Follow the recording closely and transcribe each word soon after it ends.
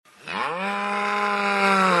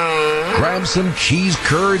grab some cheese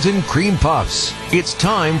curds and cream puffs. It's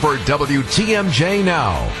time for WTMJ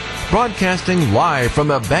Now. Broadcasting live from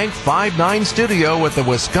the Bank 5-9 studio at the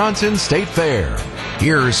Wisconsin State Fair.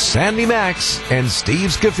 Here's Sandy Max and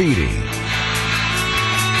Steve Scafidi.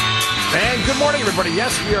 And good morning, everybody.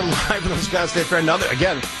 Yes, we are live at the Wisconsin State Fair.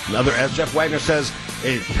 Another, as Jeff Wagner says,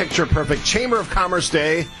 a picture-perfect Chamber of Commerce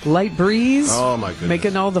day. Light breeze. Oh, my goodness.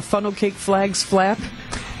 Making all the funnel cake flags flap.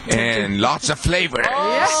 And lots of flavor.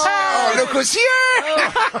 Oh, look who's here!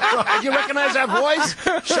 Do you recognize that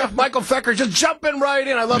voice? Chef Michael Feker just jumping right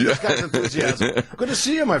in. I love this guy's enthusiasm. Good to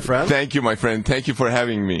see you, my friend. Thank you, my friend. Thank you for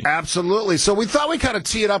having me. Absolutely. So we thought we'd kind of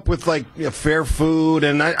tee it up with, fair food.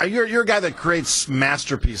 And you're a guy that creates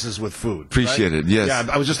masterpieces with food. Appreciate it, yes.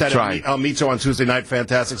 Yeah, I was just at El Mito on Tuesday night.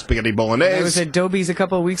 Fantastic spaghetti bolognese. I was at Dobie's a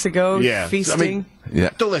couple of weeks ago. Yeah. Feasting.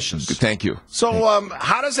 Delicious. Thank you. So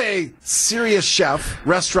how does a serious chef,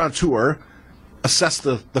 restaurateur, assess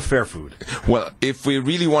the fair food? Well, if we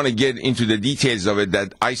really want to get into the details of it,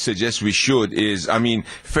 that I suggest we should is,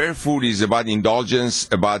 fair food is about indulgence,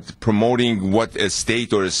 about promoting what a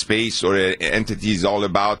state or a space or an entity is all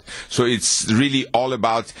about. So it's really all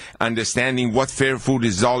about understanding what fair food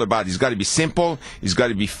is all about. It's got to be simple, it's got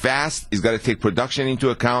to be fast, it's got to take production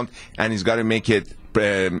into account, and it's got to make it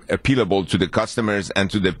appealable to the customers and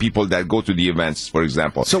to the people that go to the events, for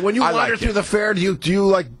example. So when you wander through the fair, do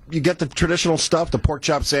you get the traditional stuff, the pork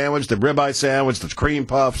chop sandwich, the ribeye sandwich, the cream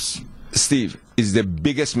puffs? Steve, is the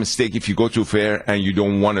biggest mistake if you go to a fair and you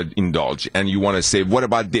don't want to indulge and you want to say, what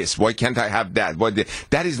about this? Why can't I have that?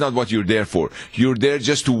 That is not what you're there for. You're there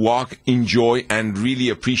just to walk, enjoy, and really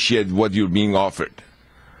appreciate what you're being offered.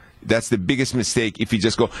 That's the biggest mistake if you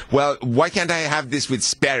just go, well, why can't I have this with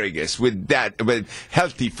asparagus, with that, with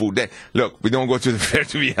healthy food? Look, we don't go to the fair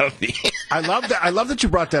to be healthy. I love that you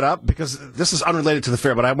brought that up because this is unrelated to the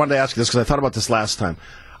fair, but I wanted to ask you this because I thought about this last time.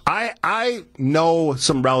 I know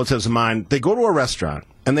some relatives of mine, they go to a restaurant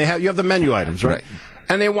and you have the menu items, right?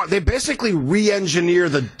 And they basically re-engineer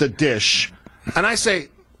the dish. And I say,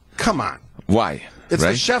 come on. Why? It's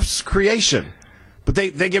the chef's creation. But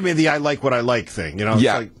they give me the I like what I like thing, you know?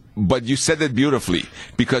 Yeah. But you said it beautifully,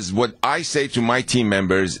 because what I say to my team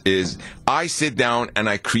members is I sit down and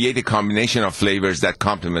I create a combination of flavors that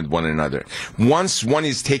complement one another. Once one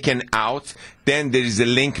is taken out, then there is a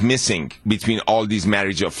link missing between all these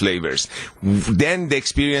marriage of flavors. Then the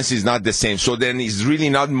experience is not the same. So then it's really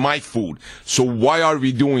not my food. So why are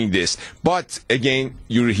we doing this? But again,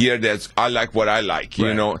 you hear that I like what I like,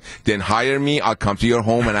 you know. Then hire me, I'll come to your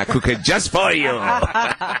home and I cook it just for you.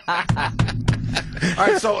 All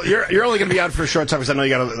right, so you're only going to be out for a short time because I know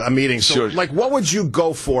you got a meeting. So, sure. What would you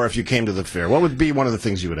go for if you came to the fair? What would be one of the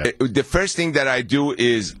things you would have? The first thing that I do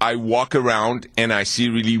is I walk around and I see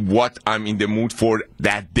really what I'm in the mood for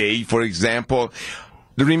that day, for example.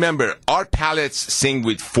 Remember, our palates sing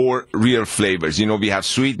with 4 real flavors. You know, we have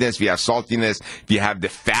sweetness, we have saltiness, we have the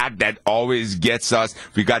fat that always gets us,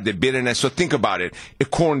 we got the bitterness. So think about it. A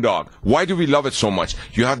corn dog. Why do we love it so much?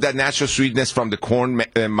 You have that natural sweetness from the corn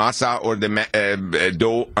masa or the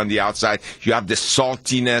dough on the outside. You have the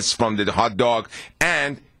saltiness from the hot dog,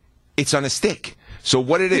 and it's on a stick. So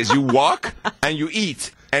what it is, you walk and you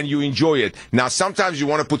eat. And you enjoy it. Now, sometimes you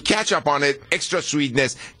want to put ketchup on it, extra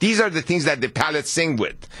sweetness. These are the things that the palate sing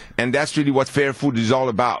with. And that's really what fair food is all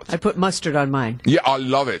about. I put mustard on mine. Yeah, I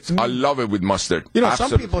love it. I love it with mustard. You know,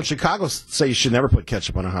 Absolutely. Some people in Chicago say you should never put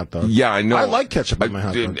ketchup on a hot dog. Yeah, I know. I like ketchup on my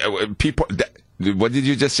hot dog. What did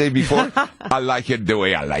you just say before? I like it the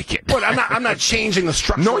way I like it. But I'm not changing the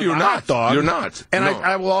structure of the hot dog. You're not. And no.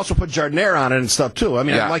 I will also put giardiniera on it and stuff, too. I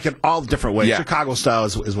mean, I like it all different ways. Yeah. Chicago style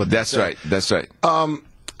is what they say. Right. That's right.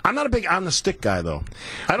 I'm not a big on-the-stick guy, though.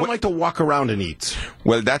 I don't like to walk around and eat.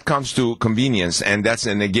 Well, that comes to convenience, and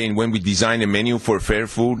again, when we design a menu for fair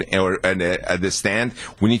food or at the stand,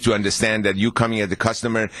 we need to understand that you coming as the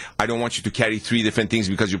customer, I don't want you to carry 3 different things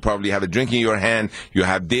because you probably have a drink in your hand, you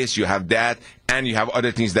have this, you have that, and you have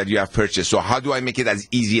other things that you have purchased. So how do I make it as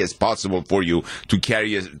easy as possible for you to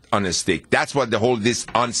carry it on a stick? That's what this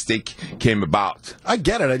on stick came about. I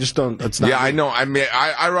get it. I just don't. It's not. Yeah, I know. I mean,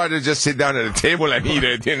 I rather just sit down at a table and eat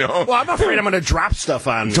it. You know. Well, I'm afraid I'm going to drop stuff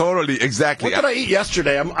on you. Totally, exactly. What did I eat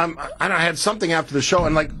yesterday? And I had something after the show,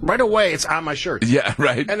 and right away it's on my shirt. Yeah,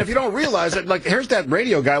 right. And if you don't realize it, here's that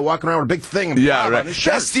radio guy walking around with a big thing. Yeah, right. On his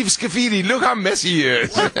shirt. That's Steve Scafidi. Look how messy he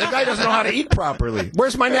is. The guy doesn't know how to eat properly.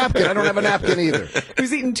 Where's my napkin? I don't have a napkin either. He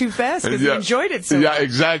was eating too fast because he enjoyed it so much. Yeah,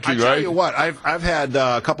 exactly, right? I tell you what, I've had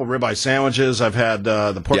a couple ribeye sandwiches. I've had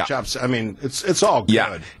the pork chops. I mean, it's all good.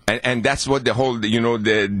 Yeah, and that's what the whole,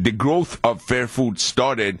 the growth of fair food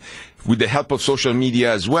started with the help of social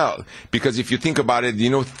media as well. Because if you think about it,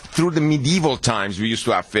 through the medieval times, we used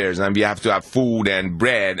to have fairs and we have to have food and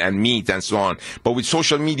bread and meat and so on. But with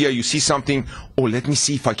social media, you see something, let me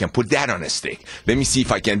see if I can put that on a steak. Let me see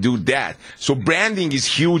if I can do that. So branding is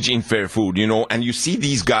huge in fair food, and you see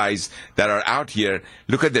these guys that are out here,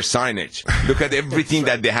 look at their signage. Look at everything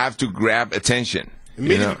that they have to grab attention.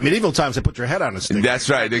 Medieval times, they put your head on a stick. That's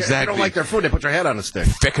right, exactly. They don't like their food, they put your head on a stick.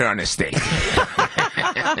 Feker on a steak.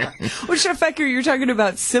 Well, Chef Feker, you're talking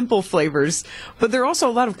about simple flavors, but there are also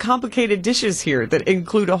a lot of complicated dishes here that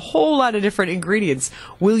include a whole lot of different ingredients.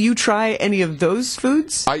 Will you try any of those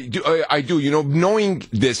foods? I do. Knowing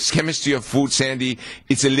this chemistry of food, Sandy,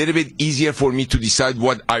 it's a little bit easier for me to decide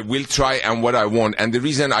what I will try and what I won't. And the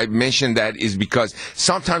reason I mention that is because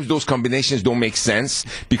sometimes those combinations don't make sense,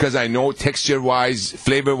 because I know texture-wise,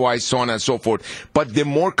 flavor-wise, so on and so forth. But the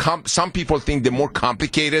more some people think the more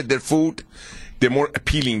complicated their food, the more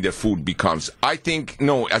appealing the food becomes. I think,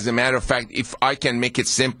 no, as a matter of fact, if I can make it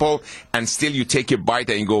simple and still you take a bite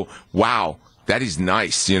and you go, wow, that is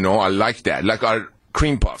nice, I like that. Like our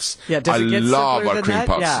cream puffs. Yeah, does it get love simpler our than cream that?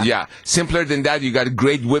 puffs. Yeah. Simpler than that, you got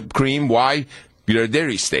great whipped cream. Why? You're a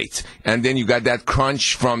dairy state. And then you got that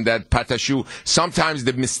crunch from that pâte à choux. Sometimes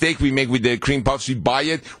the mistake we make with the cream puffs, we buy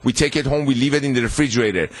it, we take it home, we leave it in the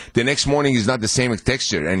refrigerator. The next morning is not the same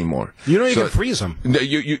texture anymore. You can freeze them.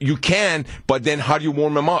 You can, but then how do you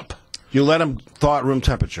warm them up? You let them thaw at room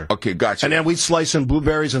temperature. Okay, gotcha. And then we slice in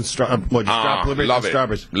blueberries and drop blueberries and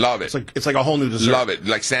strawberries. Love it. It's like a whole new dessert. Love it.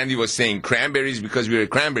 Like Sandy was saying, cranberries, because we're a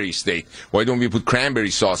cranberry state. Why don't we put cranberry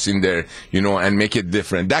sauce in there, and make it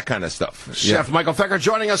different? That kind of stuff. Chef Michael Feker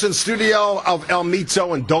joining us in studio of El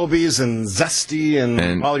Mito and Dobies and Zesty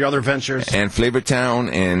and all your other ventures. And Flavor Town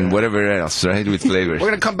and whatever else, right, with flavors. We're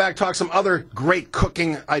going to come back, talk some other great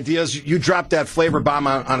cooking ideas. You dropped that flavor bomb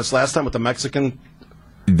on us last time with the Mexican...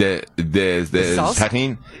 The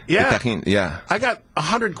tajin? Yeah. The tajin, yeah. I got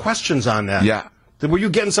 100 questions on that. Yeah. Were you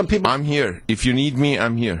getting some people? I'm here. If you need me,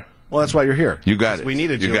 I'm here. Well, that's why you're here. You got it. We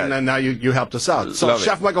needed you, and then now you helped us out. So Love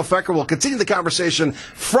Chef Michael Feker will continue the conversation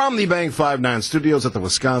from the Bang 5-9 studios at the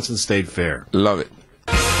Wisconsin State Fair. Love it.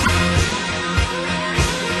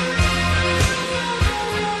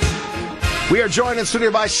 We are joined in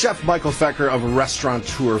studio by Chef Michael Feker of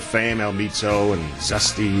restaurateur fame, El Mito and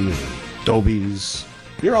Zesty and Dobies.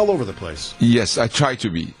 You're all over the place. Yes, I try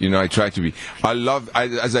to be. I try to be.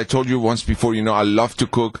 As I told you once before, I love to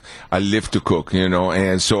cook. I live to cook,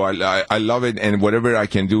 and so I love it. And whatever I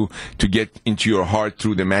can do to get into your heart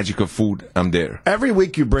through the magic of food, I'm there. Every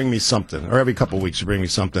week you bring me something, or every couple of weeks you bring me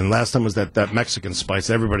something. Last time was that Mexican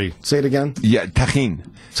spice. Everybody, say it again. Yeah, tajin.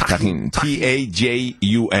 Tajin.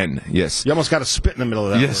 Tajun. Yes. You almost got to spit in the middle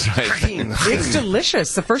of that. Yes, word. right. Tajin. It's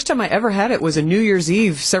delicious. The first time I ever had it was a New Year's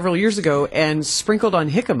Eve several years ago, and sprinkled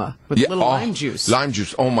on jicama with little lime juice. Lime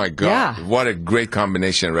juice. Oh my God. Yeah. What a great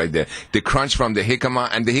combination right there. The crunch from the jicama,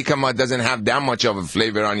 and the jicama doesn't have that much of a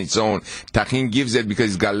flavor on its own. Tajin gives it because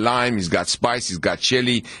it's got lime, it's got spice, it's got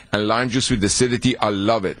chili, and lime juice with acidity. I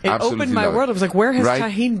love it. It Absolutely opened my love world. I was like, where has right?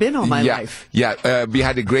 tajin been all my life? Yeah. We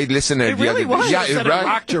had a great listener. It really was. Yeah, It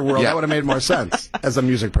rocked your world. That would have made more sense as a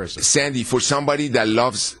music person. Sandy, for somebody that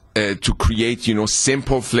loves to create,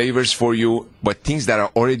 simple flavors for you, but things that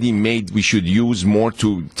are already made, we should use more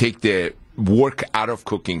to take the work out of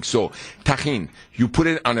cooking. So, tajin, you put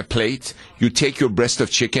it on a plate, you take your breast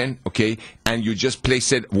of chicken, okay, and you just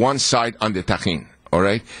place it one side on the tajin, all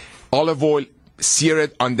right? Olive oil, sear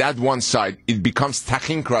it on that one side. It becomes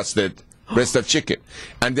tajin crusted breast of chicken.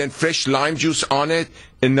 And then fresh lime juice on it,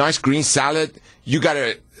 a nice green salad. You got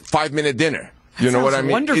a 5-minute dinner. You know what I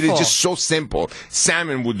mean? Wonderful. It is just so simple.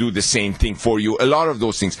 Salmon would do the same thing for you. A lot of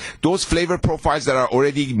those things. Those flavor profiles that are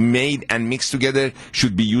already made and mixed together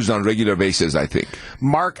should be used on a regular basis, I think.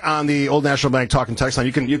 Mark on the Old National Bank talking text line.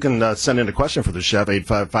 You can send in a question for the chef.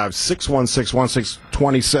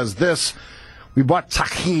 855-616-1620 says this. We bought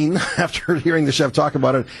tajin after hearing the chef talk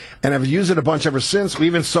about it, and have used it a bunch ever since. We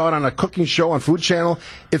even saw it on a cooking show on Food Channel.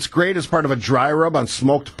 It's great as part of a dry rub on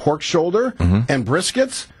smoked pork shoulder and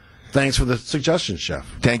briskets. Thanks for the suggestion, Chef.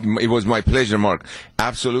 Thank you. It was my pleasure, Mark.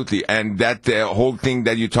 Absolutely. And that whole thing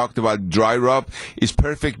that you talked about, dry rub, is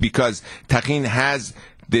perfect because tajin has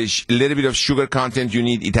the little bit of sugar content you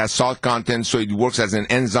need. It has salt content, so it works as an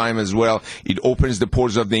enzyme as well. It opens the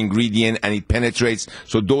pores of the ingredient and it penetrates.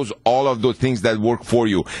 So all of those things that work for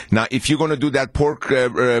you. Now, if you're going to do that pork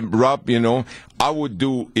rub, I would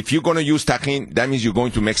do, if you're going to use tajin, that means you're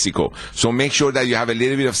going to Mexico. So make sure that you have a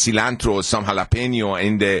little bit of cilantro, some jalapeno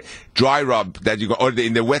in the dry rub that you or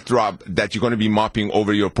in the wet rub that you're going to be mopping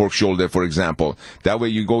over your pork shoulder, for example. That way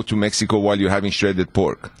you go to Mexico while you're having shredded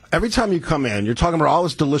pork. Every time you come in, you're talking about all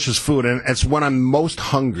this delicious food, and it's when I'm most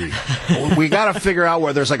hungry. We got to figure out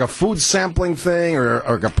whether there's like a food sampling thing or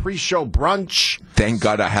a pre-show brunch. Thank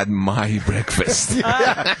God I had my breakfast.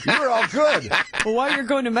 Yeah, you're all good. Well, while you're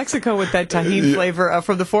going to Mexico with that tajin flavor,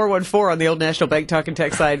 from the 414 on the Old National Bank talking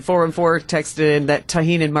text line, 414 texted in that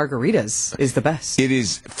tajin and margaritas is the best. It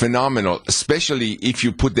is phenomenal, especially if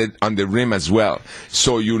you put that on the rim as well.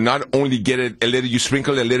 So you not only get it a little, you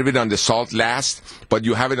sprinkle a little bit on the salt last, but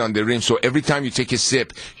you have it on the rim. So every time you take a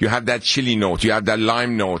sip, you have that chili note, you have that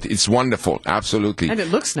lime note. It's wonderful, absolutely. And it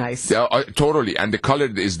looks nice. Totally, and the color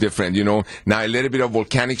is different, you know. Now a little bit of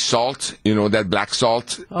volcanic salt, you know, that black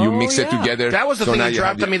salt, you mix it together. That was the thing you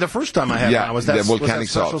dropped on me the first time I had it. Was that the volcanic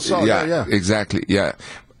salt. Yeah, exactly, yeah.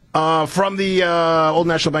 From the Old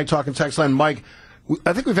National Bank talking text line, Mike,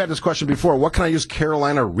 I think we've had this question before. What can I use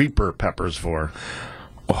Carolina Reaper peppers for?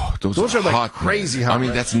 Oh, those are like hot, crazy hot. I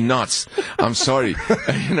mean, that's nuts. I'm sorry.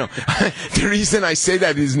 You know, the reason I say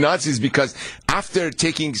that is nuts is because after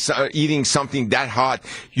eating something that hot,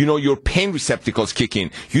 you know, your pain receptacles kick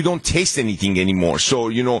in. You don't taste anything anymore. So,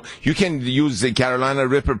 you know, you can use the Carolina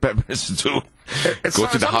Reaper peppers to go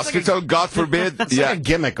to the hospital, God forbid. It's like a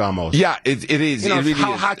gimmick almost. Yeah, it is. You know, it really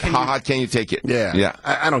how is. hot can how hot can you take it? Yeah.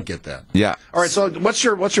 I don't get that. Yeah. All right, so what's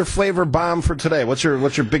your flavor bomb for today? What's your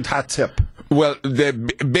big hot tip? Well, the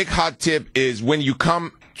big hot tip is when you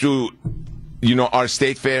come to, you know, our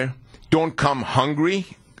state fair, don't come hungry,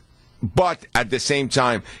 but at the same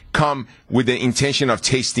time, come with the intention of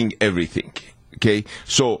tasting everything. Okay?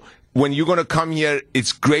 So when you're going to come here,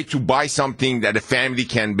 it's great to buy something that a family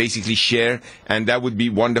can basically share, and that would be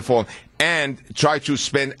wonderful. And try to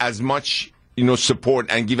spend as much, you know, support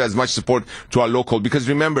and give as much support to our local. Because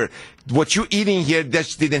remember, what you're eating here,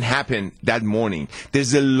 that didn't happen that morning.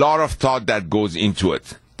 There's a lot of thought that goes into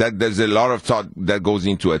it. There's a lot of thought that goes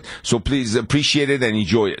into it. So please appreciate it and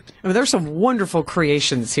enjoy it. I mean, there's some wonderful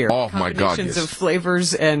creations here. Oh, my God, Combinations yes. of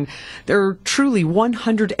flavors, and there are truly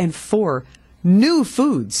 104 new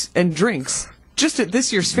foods and drinks just at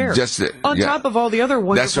this year's fair. On top of all the other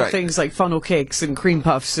wonderful things like funnel cakes and cream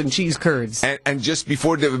puffs and cheese curds. And just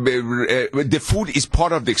before the food is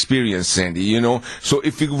part of the experience, Sandy, you know. So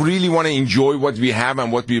if you really want to enjoy what we have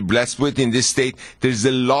and what we're blessed with in this state, there's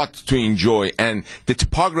a lot to enjoy. And the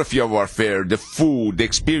topography of our fair, the food, the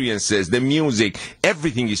experiences, the music,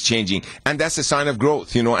 everything is changing. And that's a sign of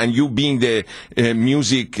growth, you know. And you being the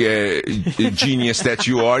music genius that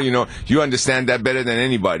you are, you know, you understand that better than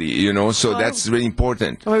anybody, you know. So that's really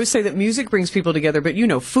important. I always say that music brings people together, but you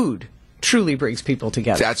know, food truly brings people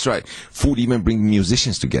together. That's right. Food even brings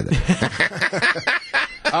musicians together.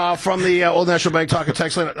 From the Old National Bank talking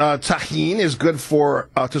text line, tajin is good for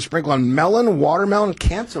to sprinkle on melon, watermelon,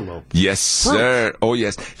 cantaloupe. Yes, sir. Oh,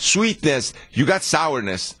 yes. Sweetness. You got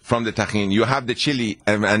sourness from the tajin. You have the chili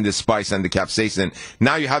and the spice and the capsaicin.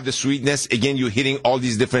 Now you have the sweetness. Again, you're hitting all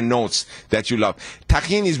these different notes that you love.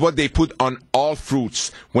 Tajin is what they put on all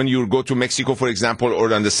fruits. When you go to Mexico, for example,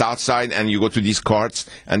 or on the south side, and you go to these carts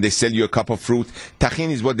and they sell you a cup of fruit,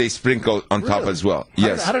 tajin is what they sprinkle on top as well.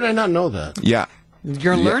 Yes. How did I not know that? Yeah.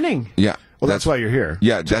 You're learning. Yeah. Well, that's why you're here.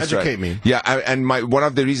 Yeah, to that's educate right. me. Yeah, and one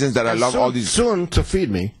of the reasons that I love all these soon to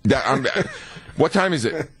feed me. What time is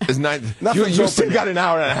it? It's 9. Nothing's you open still got an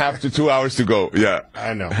hour and a half to 2 hours to go. Yeah,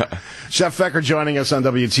 I know. Chef Feker joining us on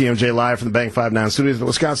WTMJ live from the Bank 59 studios at the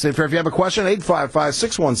Wisconsin State Fair. If you have a question,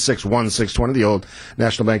 855-616-1620, the Old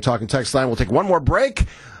National Bank talking text line. We'll take one more break.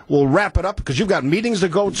 We'll wrap it up because you've got meetings to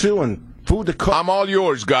go to and food to cook. I'm all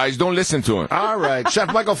yours, guys. Don't listen to him. All right.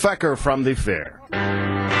 Chef Michael Feker from the fair.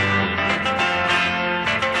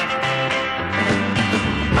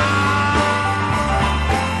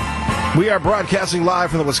 We are broadcasting live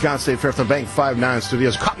from the Wisconsin State Fair from the Bank 59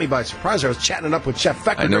 studios. Caught me by surprise. I was chatting it up with Chef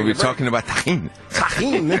Feker. I know we're talking about tajin.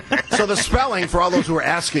 Tajin. So the spelling, for all those who are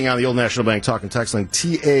asking on the Old National Bank talking text line,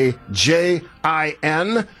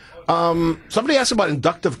 Tajin. Somebody asked about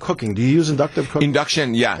inductive cooking. Do you use inductive cooking?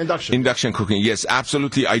 Induction, yeah. Induction cooking, yes,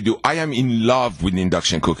 absolutely I do. I am in love with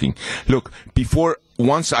induction cooking. Look,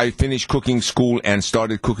 once I finished cooking school and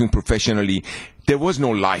started cooking professionally, there was no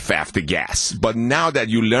life after gas. But now that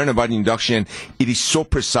you learn about induction, it is so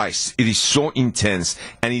precise, it is so intense,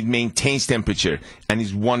 and it maintains temperature, and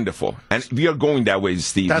it's wonderful. And we are going that way,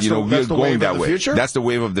 Steve. That's we are going that way. Future? That's the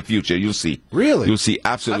wave of the future. You'll see. Really? You'll see.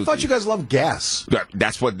 Absolutely. I thought you guys loved gas.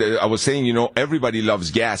 That's what I was saying. Everybody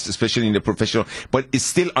loves gas, especially in the professional, but it's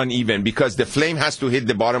still uneven because the flame has to hit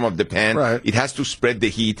the bottom of the pan. Right. It has to spread the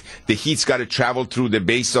heat. The heat's got to travel through the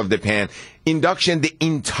base of the pan. Induction, the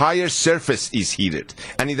entire surface is heated,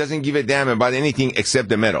 and it doesn't give a damn about anything except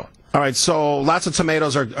the metal. All right, so lots of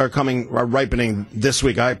tomatoes are ripening this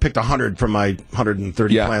week. I picked 100 from my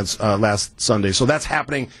 130 plants last Sunday. So that's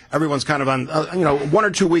happening. Everyone's kind of on, 1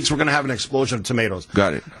 or 2 weeks, we're going to have an explosion of tomatoes.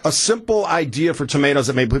 Got it. A simple idea for tomatoes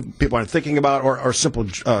that maybe people aren't thinking about, or simple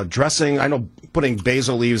dressing. I know putting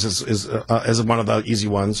basil leaves is one of the easy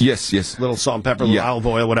ones. Yes. Little salt and pepper, little olive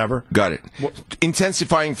oil, whatever. Got it.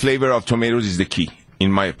 Intensifying flavor of tomatoes is the key,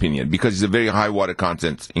 in my opinion, because it's a very high water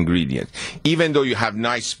content ingredient. Even though you have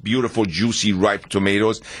nice, beautiful, juicy, ripe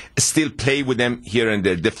tomatoes, still play with them here and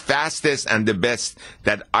there. The fastest and the best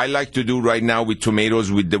that I like to do right now with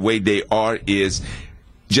tomatoes, with the way they are, is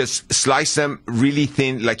just slice them really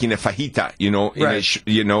thin, like in a fajita,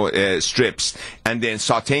 in strips, and then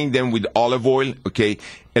sauteing them with olive oil,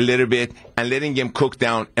 a little bit, and letting them cook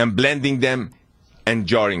down, and blending them and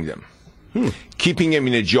jarring them. Keeping them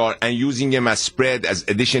in a jar and using them as spread, as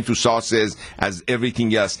addition to sauces, as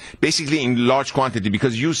everything else. Basically in large quantity,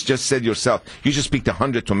 because you just said yourself, you just picked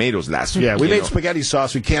 100 tomatoes last week. Yeah, we made spaghetti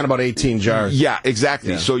sauce. We canned about 18 jars. Yeah,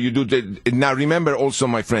 exactly. Yeah. So you do now remember also,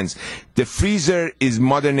 my friends, the freezer is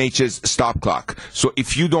Mother Nature's stop clock. So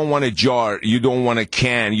if you don't want a jar, you don't want a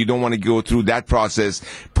can, you don't want to go through that process,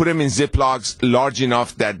 put them in Ziplocs large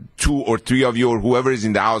enough that 2 or 3 of you, or whoever is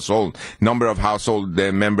in the household, number of household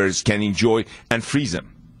members can enjoy, and freeze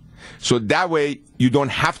them. So that way, you don't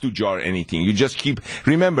have to jar anything. You just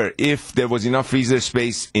remember, if there was enough freezer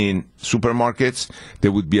space in supermarkets,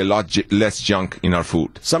 there would be a lot less junk in our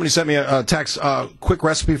food. Somebody sent me a text, quick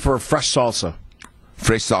recipe for fresh salsa.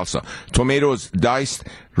 Fresh salsa. Tomatoes diced,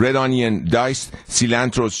 red onion diced,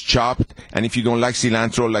 cilantro's chopped, and if you don't like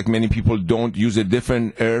cilantro, like many people don't, use a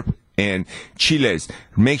different herb. And chiles,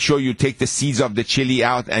 make sure you take the seeds of the chili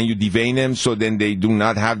out and you devein them, so then they do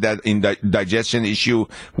not have that digestion issue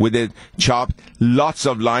with it. Chopped, lots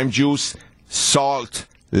of lime juice, salt,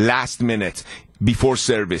 last minute, before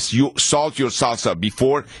service. You salt your salsa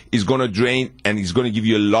before, it's going to drain, and it's going to give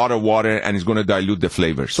you a lot of water, and it's going to dilute the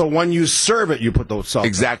flavors. So when you serve it, you put those salt.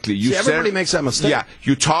 Exactly. Everybody makes that mistake. Yeah,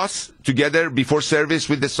 you toss together before service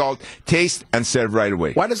with the salt, taste, and serve right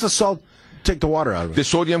away. Why does the salt take the water out of it? The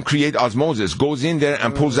sodium creates osmosis, goes in there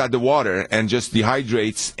and pulls out the water and just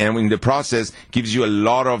dehydrates, and in the process gives you a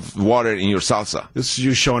lot of water in your salsa. This is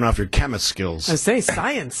you showing off your chemist skills. I say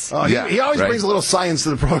science. Oh, he always brings a little science to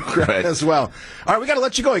the program as well. All right, we got to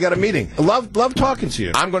let you go. You got a meeting. Love talking to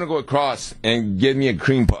you. I'm going to go across and get me a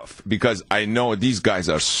cream puff, because I know these guys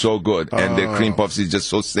are so good, and their cream puffs is just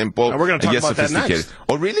so simple. And we're going to talk about that next.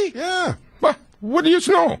 Oh, really? Yeah. What do you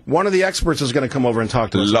know? One of the experts is going to come over and talk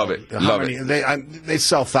to us. Love it. They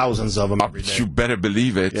sell thousands of them every day. You better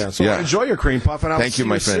believe it. Yeah. So enjoy your cream puff, and I'll see you,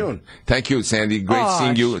 my friend. Soon. Thank you, Sandy. Great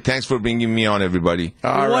seeing you. Thanks for bringing me on, everybody.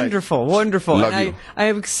 Wonderful. Love you.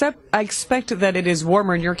 I expect that it is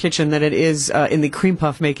warmer in your kitchen than it is in the cream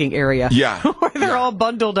puff making area. Yeah. Where they're all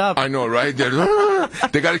bundled up. I know, right?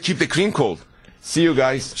 They got to keep the cream cold. See you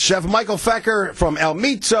guys. Chef Michael Feker from El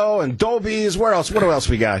Mito and Dobie's. Where else? What else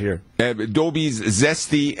we got here? Dobie's,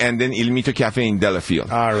 Zesty, and then Il Mito Cafe in Delafield.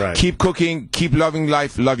 All right. Keep cooking. Keep loving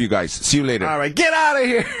life. Love you guys. See you later. All right. Get out of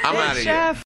here. I'm out of here.